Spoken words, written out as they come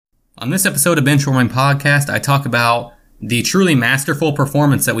On this episode of Benchwarming Podcast, I talk about the truly masterful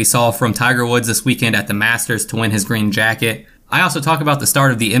performance that we saw from Tiger Woods this weekend at the Masters to win his green jacket. I also talk about the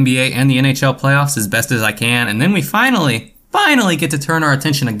start of the NBA and the NHL playoffs as best as I can, and then we finally get to turn our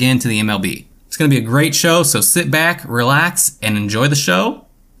attention again to the MLB. It's going to be a great show, so sit back, relax, and enjoy the show.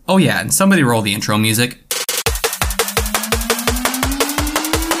 Oh yeah, and somebody roll the intro music.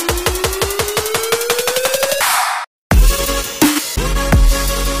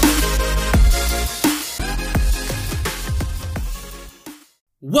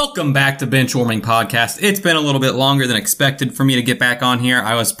 Welcome back to Benchwarming Podcast. It's been a little bit longer than expected for me to get back on here.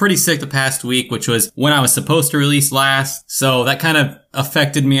 I was pretty sick the past week, which was when I was supposed to release last. So that kind of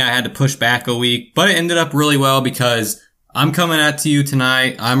affected me. I had to push back a week, but it ended up really well because I'm coming at to you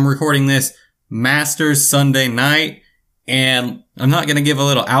tonight. I'm recording this Masters Sunday night, and I'm not going to give a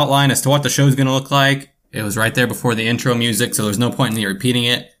little outline as to what the show's going to look like. It was right there before the intro music, so there's no point in me repeating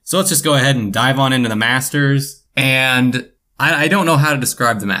it. So let's just go ahead and dive on into the Masters. And I don't know how to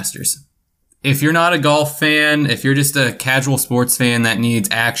describe the Masters. If you're not a golf fan, if you're just a casual sports fan that needs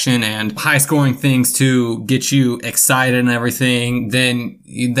action and high-scoring things to get you excited and everything, then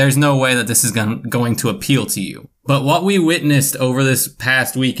there's no way that this is going to appeal to you. But what we witnessed over this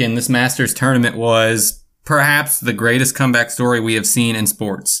past weekend, this Masters tournament, was perhaps the greatest comeback story we have seen in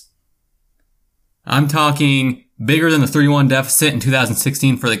sports. I'm talking bigger than the 3-1 deficit in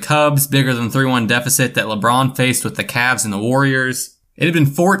 2016 for the Cubs, bigger than the 3-1 deficit that LeBron faced with the Cavs and the Warriors. It had been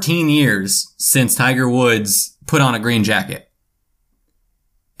 14 years since Tiger Woods put on a green jacket.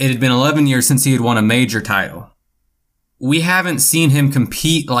 It had been 11 years since he had won a major title. We haven't seen him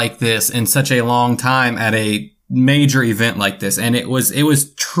compete like this in such a long time at a major event like this, and it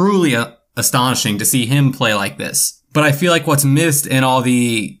was truly astonishing to see him play like this. But I feel like what's missed in all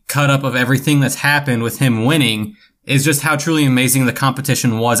the cut-up of everything that's happened with him winning is just how truly amazing the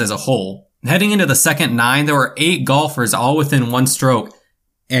competition was as a whole. Heading into the second 9, there were 8 golfers all within one stroke.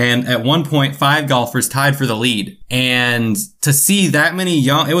 And at one point, 5 golfers tied for the lead. And to see that many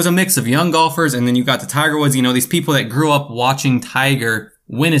it was a mix of young golfers, and then you got the Tiger Woods, these people that grew up watching Tiger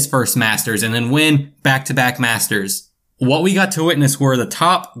win his first Masters and then win back-to-back Masters. What we got to witness were the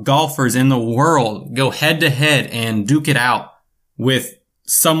top golfers in the world go head-to-head and duke it out with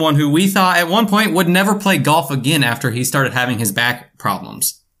someone who we thought at one point would never play golf again after he started having his back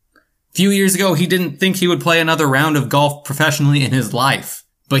problems. A few years ago, he didn't think he would play another round of golf professionally in his life.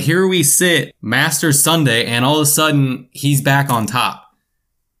 But here we sit, Masters Sunday, and all of a sudden, he's back on top.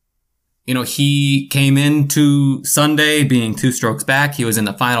 He came into Sunday being 2 strokes back. He was in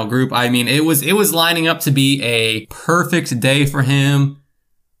the final group. I mean, it was lining up to be a perfect day for him.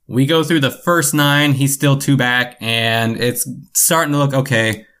 We go through the first 9. He's still 2 back, and it's starting to look,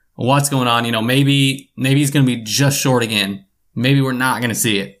 okay, what's going on? Maybe he's going to be just short again. Maybe we're not going to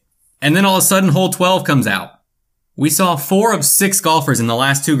see it. And then all of a sudden, hole 12 comes out. We saw 4 of 6 golfers in the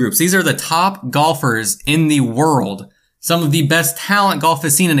last 2 groups. These are the top golfers in the world. Some of the best talent golf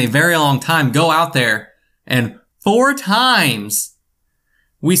has seen in a very long time go out there, and 4 times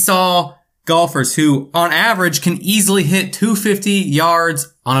we saw golfers who, on average, can easily hit 250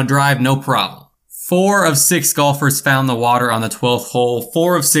 yards on a drive, no problem. 4 of 6 golfers found the water on the 12th hole.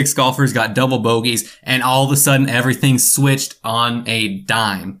 4 of 6 golfers got double bogeys, and all of a sudden everything switched on a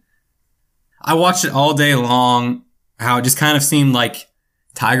dime. I watched it all day long, how it just kind of seemed like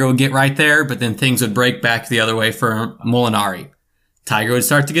Tiger would get right there, but then things would break back the other way for Molinari. Tiger would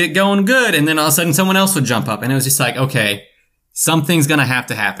start to get going good, and then all of a sudden someone else would jump up, and it was just like, okay, something's going to have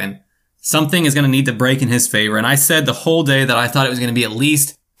to happen. Something is going to need to break in his favor, and I said the whole day that I thought it was going to be at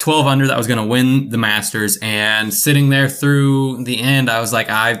least 12 under that was going to win the Masters, and sitting there through the end, I was like,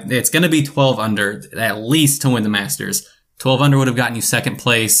 it's going to be 12 under at least to win the Masters. 12 under would have gotten you second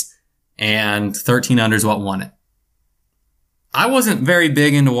place, and 13 under is what won it. I wasn't very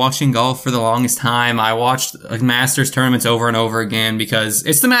big into watching golf for the longest time. I watched Masters tournaments over and over again because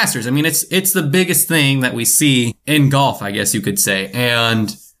it's the Masters. I mean, it's the biggest thing that we see in golf, I guess you could say.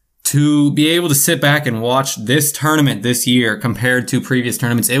 And to be able to sit back and watch this tournament this year compared to previous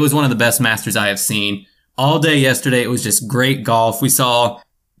tournaments, it was one of the best Masters I have seen. All day yesterday, it was just great golf. We saw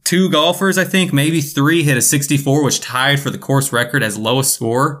 2 golfers, I think, maybe 3 hit a 64, which tied for the course record as lowest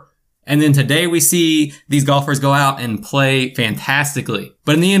score. And then today we see these golfers go out and play fantastically.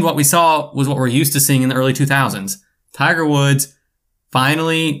 But in the end, what we saw was what we're used to seeing in the early 2000s. Tiger Woods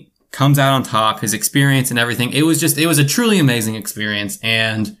finally comes out on top, his experience and everything. It was a truly amazing experience.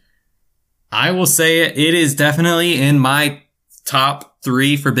 And I will say it is definitely in my top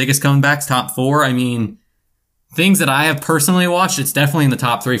 3 for biggest comebacks, top 4. I mean, things that I have personally watched, it's definitely in the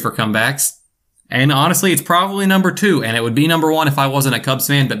top 3 for comebacks. And honestly, it's probably number 2, and it would be number 1 if I wasn't a Cubs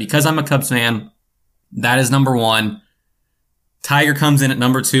fan, but because I'm a Cubs fan, that is number 1. Tiger comes in at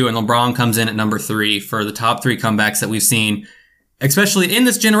number 2, and LeBron comes in at number 3 for the top 3 comebacks that we've seen, especially in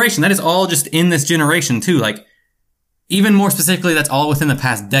this generation. That is all just in this generation, too. Like, even more specifically, that's all within the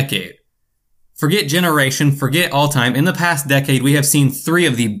past decade. Forget generation, forget all time. In the past decade, we have seen 3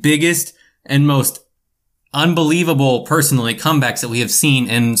 of the biggest and most unbelievable, personally, comebacks that we have seen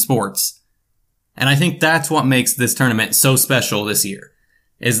in sports. And I think that's what makes this tournament so special this year,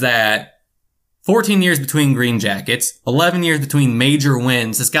 is that 14 years between Green Jackets, 11 years between major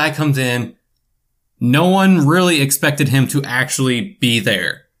wins. This guy comes in. No one really expected him to actually be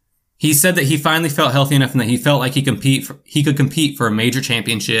there. He said that he finally felt healthy enough and that he felt like he could compete for a major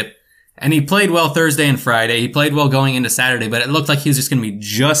championship. And he played well Thursday and Friday. He played well going into Saturday, but it looked like he was just going to be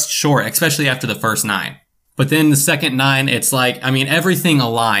just short, especially after the first 9. But then the second 9, it's like, everything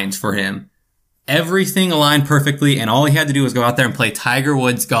aligned for him. Everything aligned perfectly, and all he had to do was go out there and play Tiger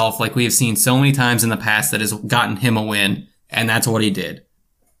Woods golf like we have seen so many times in the past that has gotten him a win, and that's what he did.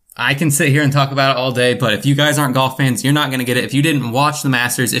 I can sit here and talk about it all day, but if you guys aren't golf fans, you're not going to get it. If you didn't watch the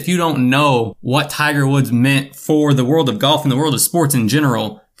Masters, if you don't know what Tiger Woods meant for the world of golf and the world of sports in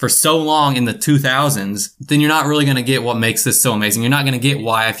general for so long in the 2000s, then you're not really going to get what makes this so amazing. You're not going to get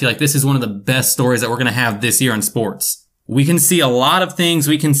why I feel like this is one of the best stories that we're going to have this year in sports. We can see a lot of things.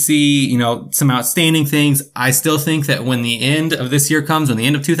 We can see, some outstanding things. I still think that when the end of this year comes, when the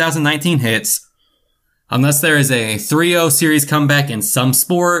end of 2019 hits, unless there is a 3-0 series comeback in some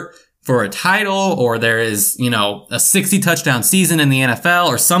sport for a title, or there is, a 60 touchdown season in the NFL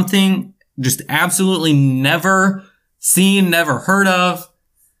or something just absolutely never seen, never heard of,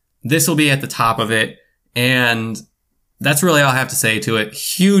 this will be at the top of it. And that's really all I have to say to it.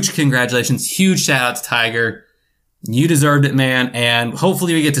 Huge congratulations. Huge shout out to Tiger. You deserved it, man, and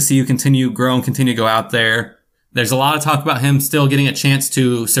hopefully we get to see you continue to grow and continue to go out there. There's a lot of talk about him still getting a chance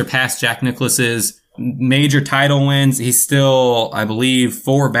to surpass Jack Nicklaus's major title wins. He's still, I believe,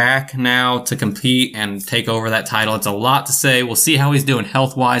 4 back now to compete and take over that title. It's a lot to say. We'll see how he's doing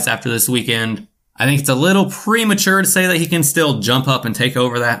health-wise after this weekend. I think it's a little premature to say that he can still jump up and take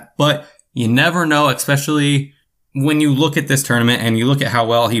over that, but you never know, especially when you look at this tournament and you look at how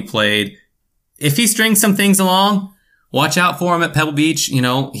well he played. If he strings some things along, watch out for him at Pebble Beach.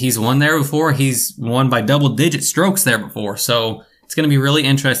 He's won there before. He's won by double-digit strokes there before. So it's going to be really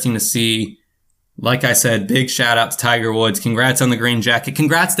interesting to see. Like I said, big shout-out to Tiger Woods. Congrats on the green jacket.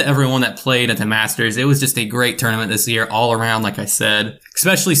 Congrats to everyone that played at the Masters. It was just a great tournament this year all around, like I said.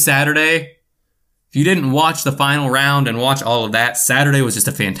 Especially Saturday. If you didn't watch the final round and watch all of that, Saturday was just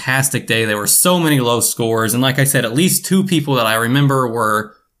a fantastic day. There were so many low scores. And like I said, at least 2 people that I remember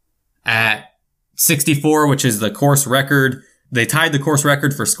were at 64, which is the course record. They tied the course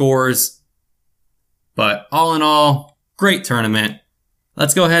record for scores. But all in all, great tournament.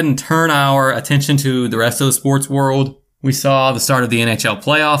 Let's go ahead and turn our attention to the rest of the sports world. We saw the start of the NHL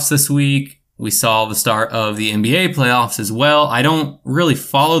playoffs this week. We saw the start of the NBA playoffs as well. I don't really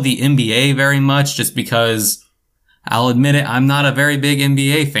follow the NBA very much just because, I'll admit it, I'm not a very big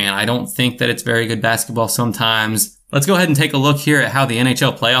NBA fan. I don't think that it's very good basketball sometimes. Let's go ahead and take a look here at how the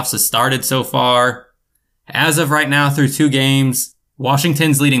NHL playoffs have started so far. As of right now, through 2 games,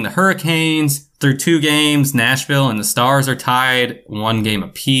 Washington's leading the Hurricanes. Through 2 games, Nashville and the Stars are tied 1 game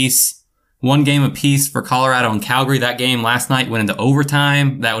apiece. 1 game apiece for Colorado and Calgary. That game last night went into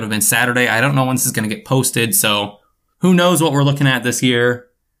overtime. That would have been Saturday. I don't know when this is going to get posted, so who knows what we're looking at this year.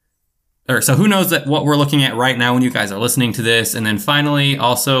 So who knows what we're looking at right now when you guys are listening to this. And then finally,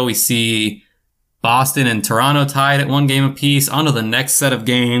 also, we see Boston and Toronto tied at 1 game apiece. On to the next set of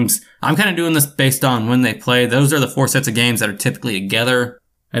games. I'm kind of doing this based on when they play. Those are the 4 sets of games that are typically together.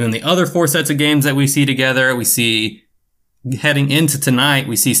 And then the other 4 sets of games that we see together, we see heading into tonight,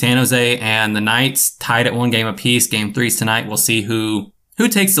 we see San Jose and the Knights tied at 1 game apiece. Game 3's tonight. We'll see who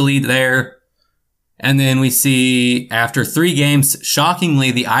takes the lead there. And then we see after 3 games,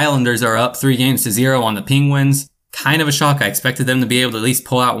 shockingly, the Islanders are up 3-0 on the Penguins. Kind of a shock. I expected them to be able to at least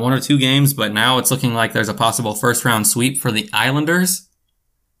pull out 1 or 2 games, but now it's looking like there's a possible first round sweep for the Islanders.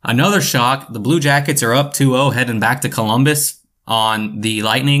 Another shock, the Blue Jackets are up 2-0 heading back to Columbus on the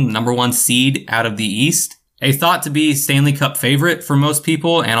Lightning, number 1 seed out of the East. A thought to be Stanley Cup favorite for most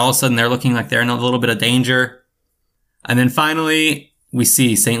people, and all of a sudden they're looking like they're in a little bit of danger. And then finally, we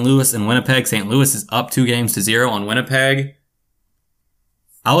see St. Louis and Winnipeg. St. Louis is up 2-0 on Winnipeg.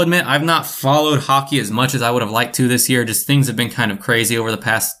 I'll admit I've not followed hockey as much as I would have liked to this year. Just things have been kind of crazy over the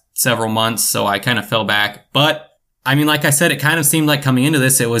past several months, so I kind of fell back. But, like I said, it kind of seemed like coming into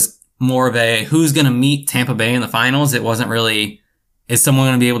this, it was more of a who's going to meet Tampa Bay in the finals. It wasn't really is someone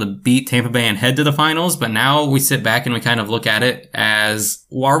going to be able to beat Tampa Bay and head to the finals? But now we sit back and we kind of look at it as,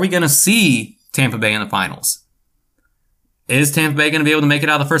 well, are we going to see Tampa Bay in the finals? Is Tampa Bay going to be able to make it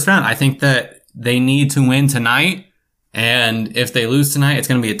out of the first round? I think that they need to win tonight. And if they lose tonight, it's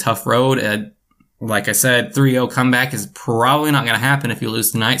going to be a tough road. Like I said, 3-0 comeback is probably not going to happen if you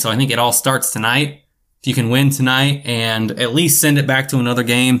lose tonight. So I think it all starts tonight. If you can win tonight and at least send it back to another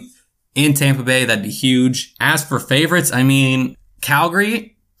game in Tampa Bay, that'd be huge. As for favorites, I mean,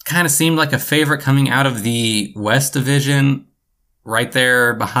 Calgary kind of seemed like a favorite coming out of the West Division. Right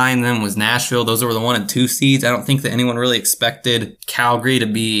there behind them was Nashville. Those were the 1 and 2 seeds. I don't think that anyone really expected Calgary to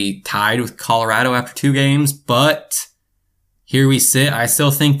be tied with Colorado after 2 games, but here we sit. I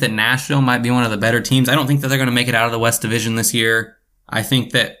still think that Nashville might be one of the better teams. I don't think that they're going to make it out of the West Division this year. I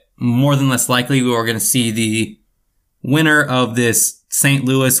think that more than less likely we are going to see the winner of this St.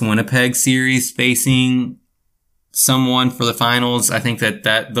 Louis-Winnipeg series facing someone for the finals. I think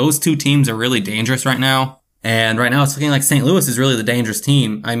that those 2 teams are really dangerous right now. And right now it's looking like St. Louis is really the dangerous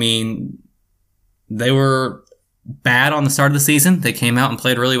team. I mean, they were bad on the start of the season. They came out and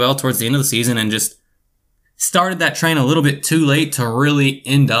played really well towards the end of the season and just started that train a little bit too late to really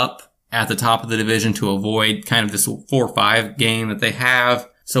end up at the top of the division to avoid kind of this 4-5 game that they have.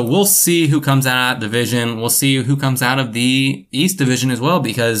 So we'll see who comes out of that division. We'll see who comes out of the East Division as well,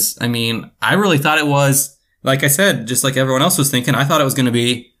 because, I mean, I really thought it was, like I said, just like everyone else was thinking, I thought it was going to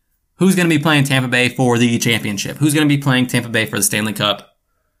be who's going to be playing Tampa Bay for the championship? Who's going to be playing Tampa Bay for the Stanley Cup?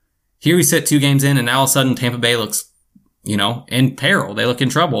 Here we sit 2 games in, and now all of a sudden Tampa Bay looks, in peril. They look in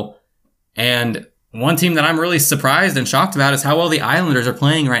trouble. And one team that I'm really surprised and shocked about is how well the Islanders are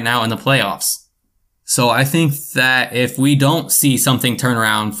playing right now in the playoffs. So I think that if we don't see something turn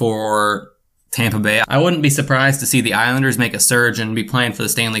around for Tampa Bay, I wouldn't be surprised to see the Islanders make a surge and be playing for the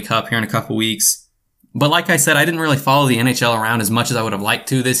Stanley Cup here in a couple weeks. But like I said, I didn't really follow the NHL around as much as I would have liked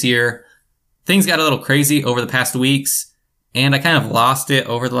to this year. Things got a little crazy over the past weeks, and I kind of lost it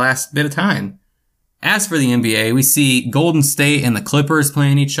over the last bit of time. As for the NBA, we see Golden State and the Clippers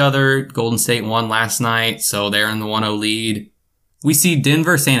playing each other. Golden State won last night, so they're in the 1-0 lead. We see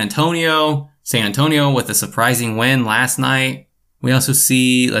Denver, San Antonio. San Antonio with a surprising win last night. We also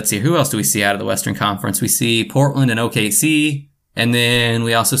see, who else do we see out of the Western Conference? We see Portland and OKC. And then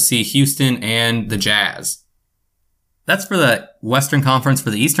we also see Houston and the Jazz. That's for the Western Conference. For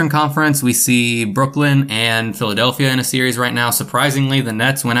the Eastern Conference, we see Brooklyn and Philadelphia in a series right now. Surprisingly, the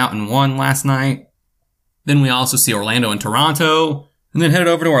Nets went out and won last night. Then we also see Orlando and Toronto. And then headed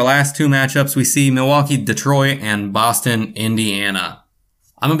over to our last 2 matchups, we see Milwaukee, Detroit, and Boston, Indiana.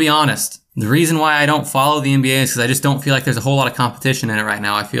 I'm going to be honest. The reason why I don't follow the NBA is because I just don't feel like there's a whole lot of competition in it right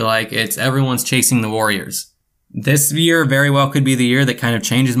now. I feel like everyone's chasing the Warriors. This year very well could be the year that kind of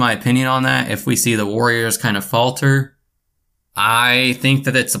changes my opinion on that. If we see the Warriors kind of falter, I think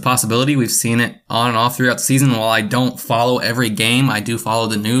that it's a possibility. We've seen it on and off throughout the season. While I don't follow every game, I do follow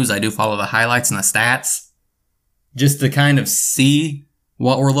the news. I do follow the highlights and the stats just to kind of see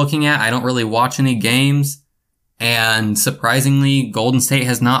what we're looking at. I don't really watch any games. And surprisingly, Golden State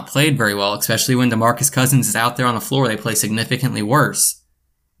has not played very well, especially when DeMarcus Cousins is out there on the floor. They play significantly worse.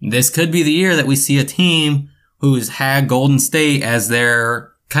 This could be the year that we see a team who's had Golden State as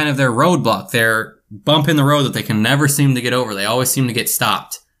their roadblock, their bump in the road that they can never seem to get over. They always seem to get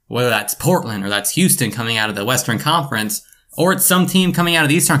stopped. Whether that's Portland or that's Houston coming out of the Western Conference, or it's some team coming out of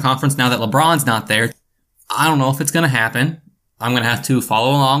the Eastern Conference now that LeBron's not there. I don't know if it's going to happen. I'm going to have to follow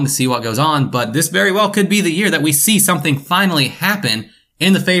along to see what goes on, but this very well could be the year that we see something finally happen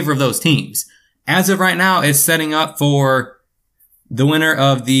in the favor of those teams. As of right now, it's setting up for the winner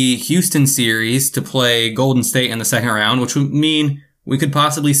of the Houston series to play Golden State in the second round, which would mean we could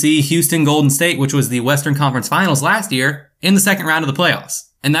possibly see Houston Golden State, which was the Western Conference Finals last year, in the second round of the playoffs.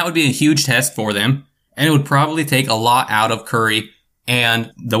 And that would be a huge test for them, and it would probably take a lot out of Curry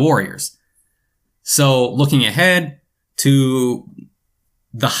and the Warriors. So looking ahead to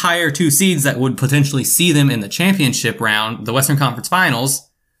the higher 2 seeds that would potentially see them in the championship round, the Western Conference Finals,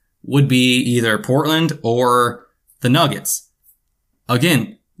 would be either Portland or the Nuggets.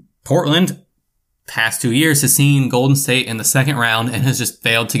 Again, Portland, past 2 years, has seen Golden State in the second round and has just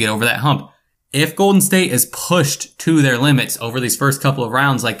failed to get over that hump. If Golden State is pushed to their limits over these first couple of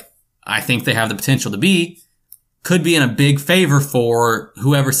rounds, like I think they have the potential to be, could be in a big favor for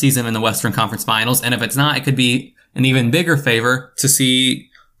whoever sees them in the Western Conference Finals. And if it's not, it could be an even bigger favor to see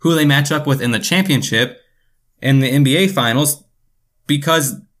who they match up with in the championship in the NBA Finals,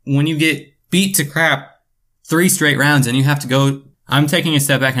 because when you get beat to crap 3 straight rounds and you have to go, I'm taking a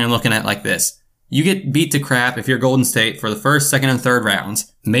step back and I'm looking at it like this. You get beat to crap if you're Golden State for the first, second, and third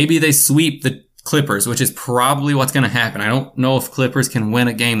rounds. Maybe they sweep the Clippers, which is probably what's going to happen. I don't know if Clippers can win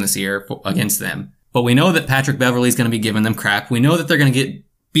a game this year against them. But we know that Patrick Beverley is going to be giving them crap. We know that they're going to get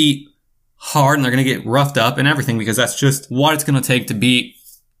beat hard and they're going to get roughed up and everything because that's just what it's going to take to beat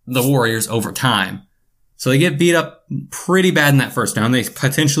the Warriors over time. So they get beat up pretty bad in that first round. They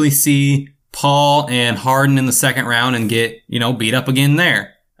potentially see Paul and Harden in the second round and get, beat up again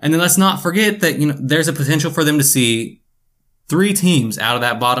there. And then let's not forget that, there's a potential for them to see 3 teams out of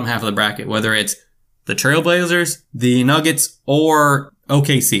that bottom half of the bracket, whether it's the Trailblazers, the Nuggets, or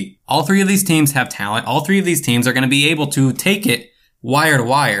OKC. All 3 of these teams have talent. All 3 of these teams are going to be able to take it wire to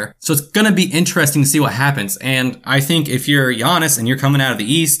wire. So it's going to be interesting to see what happens. And I think if you're Giannis and you're coming out of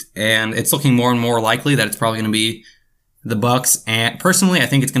the East and it's looking more and more likely that it's probably going to be the Bucks, and personally I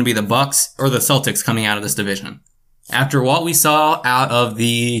think it's going to be the Bucks or the Celtics coming out of this division. After what we saw out of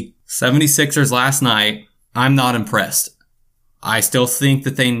the 76ers last night, I'm not impressed. I still think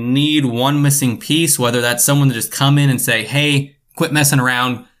that they need one missing piece, whether that's someone to just come in and say, hey, quit messing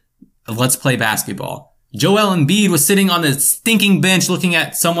around, let's play basketball. Joel Embiid was sitting on the stinking bench looking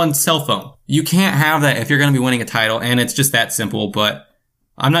at someone's cell phone. You can't have that if you're going to be winning a title, and it's just that simple. But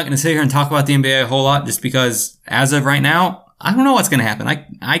I'm not going to sit here and talk about the NBA a whole lot just because as of right now, I don't know what's going to happen.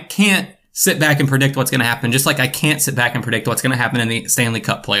 I can't sit back and predict what's going to happen, just like I can't sit back and predict what's going to happen in the Stanley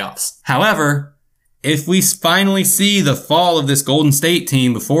Cup playoffs. However, if we finally see the fall of this Golden State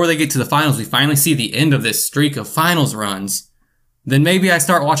team before they get to the finals, we finally see the end of this streak of finals runs, then maybe I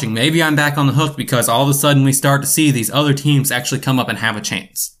start watching. Maybe I'm back on the hook because all of a sudden we start to see these other teams actually come up and have a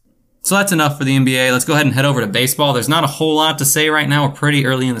chance. So that's enough for the NBA. Let's go ahead and head over to baseball. There's not a whole lot to say right now. We're pretty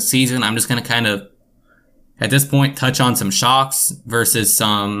early in the season. I'm just going to kind of, at this point, touch on some shocks versus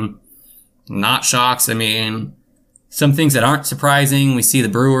some not shocks. I mean, some things that aren't surprising. We see the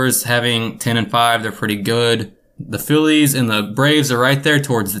Brewers having 10-5. They're pretty good. The Phillies and the Braves are right there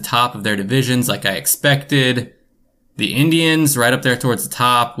towards the top of their divisions like I expected. The Indians right up there towards the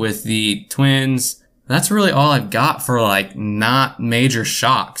top with the Twins. That's really all I've got for not major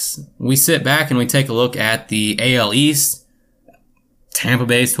shocks. We sit back and we take a look at the AL East. Tampa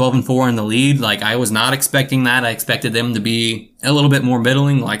Bay's 12-4 in the lead. I was not expecting that. I expected them to be a little bit more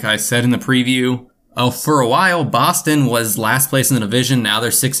middling, like I said in the preview. Oh, for a while, Boston was last place in the division. Now they're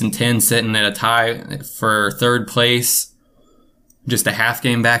 6-10, sitting at a tie for third place. Just a half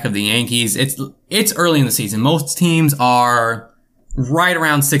game back of the Yankees. It's early in the season. Most teams are right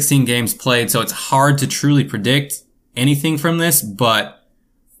around 16 games played, so it's hard to truly predict anything from this. But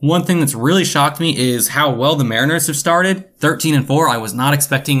one thing that's really shocked me is how well the Mariners have started. 13-4. I was not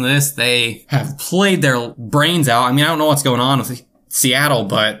expecting this. They have played their brains out. I mean, I don't know what's going on with Seattle,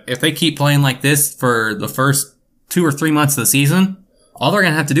 but if they keep playing like this for the first 2 or 3 months of the season, all they're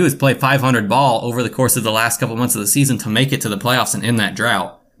going to have to do is play 500 ball over the course of the last couple months of the season to make it to the playoffs and end that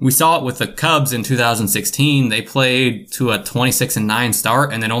drought. We saw it with the Cubs in 2016. They played to a 26-9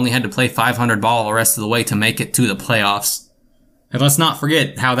 start and then only had to play 500 ball the rest of the way to make it to the playoffs. And let's not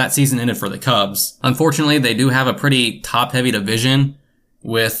forget how that season ended for the Cubs. Unfortunately, they do have a pretty top-heavy division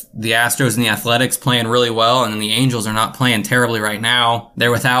with the Astros and the Athletics playing really well, and the Angels are not playing terribly right now.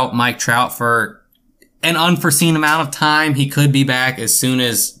 They're without Mike Trout for an unforeseen amount of time. He could be back as soon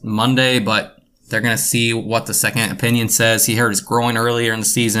as Monday, but they're going to see what the second opinion says. He hurt his groin earlier in the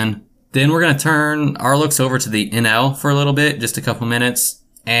season. Then we're going to turn our looks over to the NL for a little bit, just a couple minutes.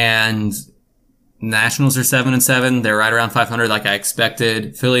 And Nationals are 7-7. They're right around 500 like I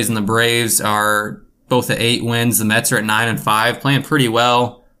expected. Phillies and the Braves are both at 8 wins. The Mets are at 9-5, playing pretty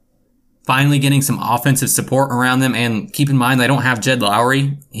well. Finally getting some offensive support around them. And keep in mind, they don't have Jed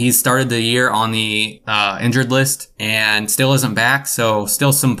Lowry. He's started the year on the injured list and still isn't back. So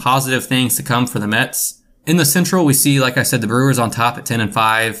still some positive things to come for the Mets. In the Central, we see, like I said, the Brewers on top at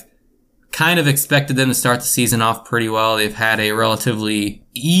 10-5. Kind of expected them to start the season off pretty well. They've had a relatively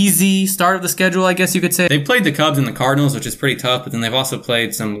easy start of the schedule, I guess you could say. They've played the Cubs and the Cardinals, which is pretty tough, but then they've also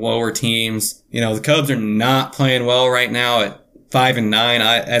played some lower teams. The Cubs are not playing well right now at 5-9.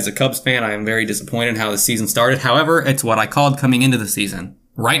 As a Cubs fan, I am very disappointed how the season started. However, it's what I called coming into the season.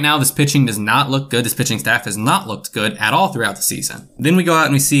 Right now, this pitching does not look good. This pitching staff has not looked good at all throughout the season. Then we go out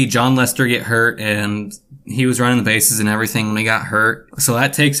and we see John Lester get hurt, and he was running the bases and everything when he got hurt. So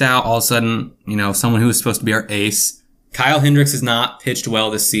that takes out, all of a sudden, someone who was supposed to be our ace. Kyle Hendricks has not pitched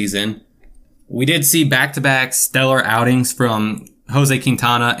well this season. We did see back-to-back stellar outings from Jose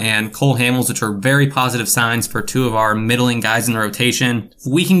Quintana and Cole Hamels, which are very positive signs for 2 of our middling guys in the rotation. If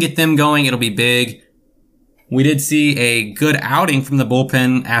we can get them going, it'll be big. We did see a good outing from the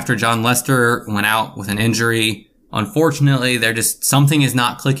bullpen after John Lester went out with an injury. Unfortunately, something is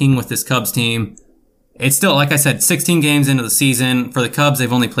not clicking with this Cubs team. It's still, like I said, 16 games into the season. For the Cubs,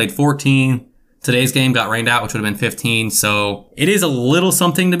 they've only played 14. Today's game got rained out, which would have been 15. So it is a little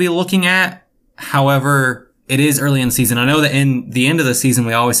something to be looking at. However, it is early in the season. I know that in the end of the season,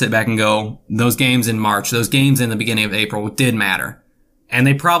 we always sit back and go, those games in March, those games in the beginning of April did matter. And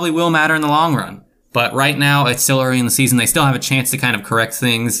they probably will matter in the long run. But right now, it's still early in the season. They still have a chance to kind of correct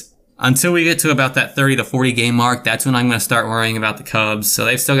things. Until we get to about that 30 to 40 game mark, that's when I'm going to start worrying about the Cubs. So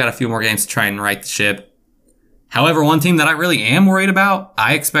they've still got a few more games to try and right the ship. However, one team that I really am worried about,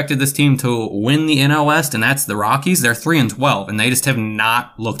 I expected this team to win the NL West, and that's the Rockies. They're 3-12, and they just have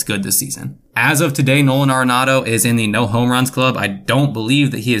not looked good this season. As of today, Nolan Arenado is in the no home runs club. I don't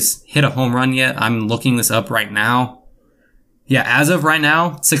believe that he has hit a home run yet. I'm looking this up right now. Yeah, as of right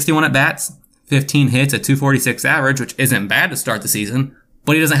now, 61 at bats, 15 hits, a 246 average, which isn't bad to start the season,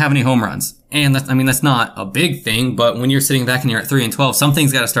 but he doesn't have any home runs. And that's not a big thing, but when you're sitting back and you're at 3-12,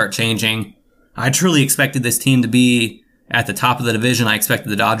 something's got to start changing. I truly expected this team to be at the top of the division. I expected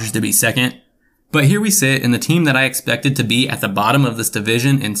the Dodgers to be second. But here we sit, and the team that I expected to be at the bottom of this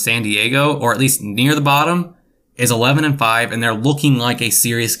division in San Diego, or at least near the bottom, is 11-5, and they're looking like a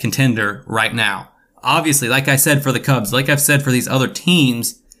serious contender right now. Obviously, like I said for the Cubs, like I've said for these other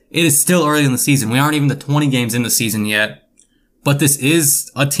teams, it is still early in the season. We aren't even the 20 games in the season yet. But this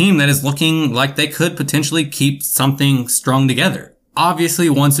is a team that is looking like they could potentially keep something strung together. Obviously,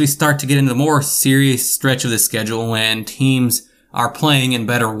 once we start to get into the more serious stretch of the schedule when teams are playing in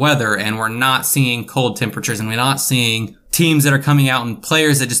better weather and we're not seeing cold temperatures and we're not seeing teams that are coming out and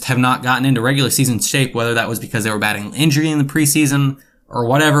players that just have not gotten into regular season shape, whether that was because they were battling injury in the preseason or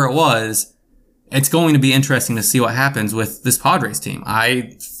whatever it was, it's going to be interesting to see what happens with this Padres team.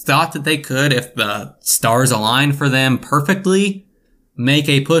 I thought that they could, if the stars aligned for them perfectly, make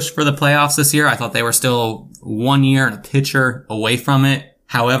a push for the playoffs this year. I thought they were still 1 year and a pitcher away from it.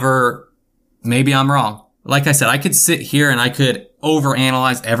 However, maybe I'm wrong. Like I said, I could sit here and I could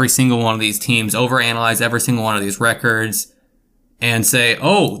overanalyze every single one of these teams, overanalyze every single one of these records, and say,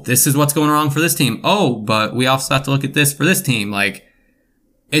 oh, this is what's going wrong for this team. Oh, but we also have to look at this for this team. Like,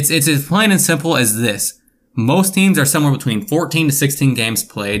 it's as plain and simple as this. Most teams are somewhere between 14 to 16 games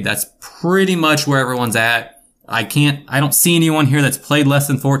played. That's pretty much where everyone's at. I don't see anyone here that's played less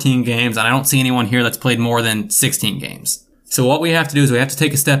than 14 games, and I don't see anyone here that's played more than 16 games. So what we have to do is we have to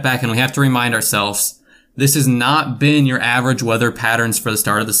take a step back and we have to remind ourselves, this has not been your average weather patterns for the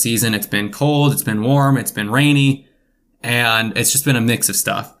start of the season. It's been cold, it's been warm, it's been rainy, and it's just been a mix of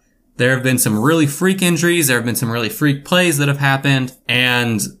stuff. There have been some really freak injuries, there have been some really freak plays that have happened,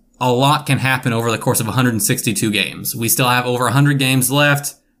 and a lot can happen over the course of 162 games. We still have over 100 games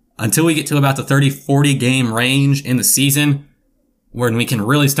left. Until we get to about the 30-40 game range in the season, when we can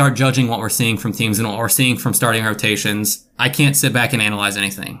really start judging what we're seeing from teams and what we're seeing from starting rotations, I can't sit back and analyze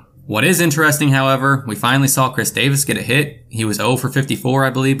anything. What is interesting, however, we finally saw Chris Davis get a hit. He was 0 for 54, I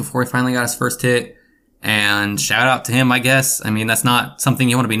believe, before he finally got his first hit. And shout out to him, I guess. I mean, that's not something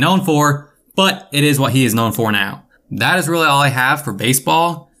you want to be known for, but it is what he is known for now. That is really all I have for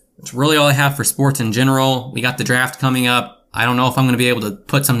baseball. It's really all I have for sports in general. We got the draft coming up. I don't know if I'm going to be able to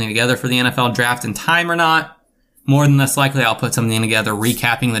put something together for the NFL draft in time or not. More than less likely, I'll put something together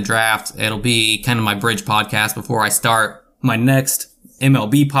recapping the draft. It'll be kind of my bridge podcast before I start my next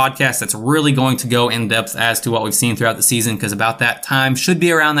MLB podcast that's really going to go in depth as to what we've seen throughout the season, because about that time should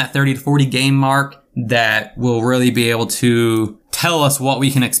be around that 30 to 40 game mark that will really be able to tell us what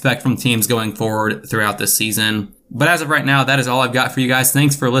we can expect from teams going forward throughout this season. But as of right now, that is all I've got for you guys.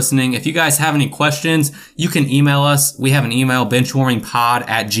 Thanks for listening. If you guys have any questions, you can email us. We have an email,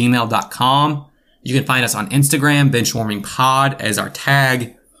 benchwarmingpod@gmail.com. You can find us on Instagram, benchwarmingpod as our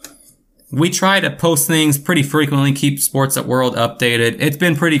tag. We try to post things pretty frequently, keep Sports at World updated. It's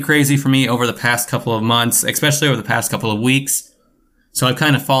been pretty crazy for me over the past couple of months, especially over the past couple of weeks. So I've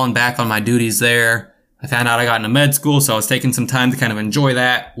kind of fallen back on my duties there. I found out I got into med school, so I was taking some time to kind of enjoy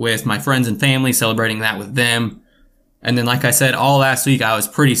that with my friends and family, celebrating that with them. And then, like I said, all last week I was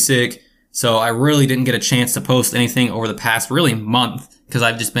pretty sick, so I really didn't get a chance to post anything over the past really month because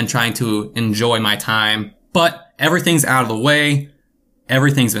I've just been trying to enjoy my time. But everything's out of the way.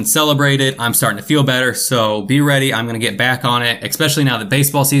 Everything's been celebrated. I'm starting to feel better, so be ready. I'm going to get back on it, especially now that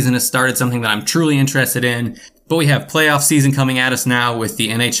baseball season has started, something that I'm truly interested in. But we have playoff season coming at us now with the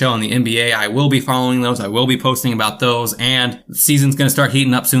NHL and the NBA. I will be following those. I will be posting about those, and the season's going to start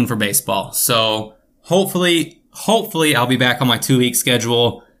heating up soon for baseball. So hopefully I'll be back on my 2-week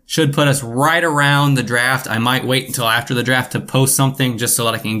schedule. Should put us right around the draft. I might wait until after the draft to post something just so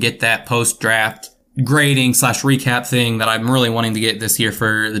that I can get that post-draft grading / recap thing that I'm really wanting to get this year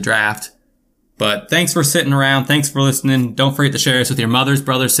for the draft. But thanks for sitting around. Thanks for listening. Don't forget to share us with your mothers,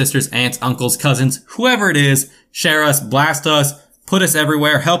 brothers, sisters, aunts, uncles, cousins, whoever it is. Share us, blast us, put us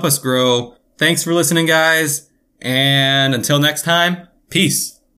everywhere, help us grow. Thanks for listening, guys. And until next time, peace.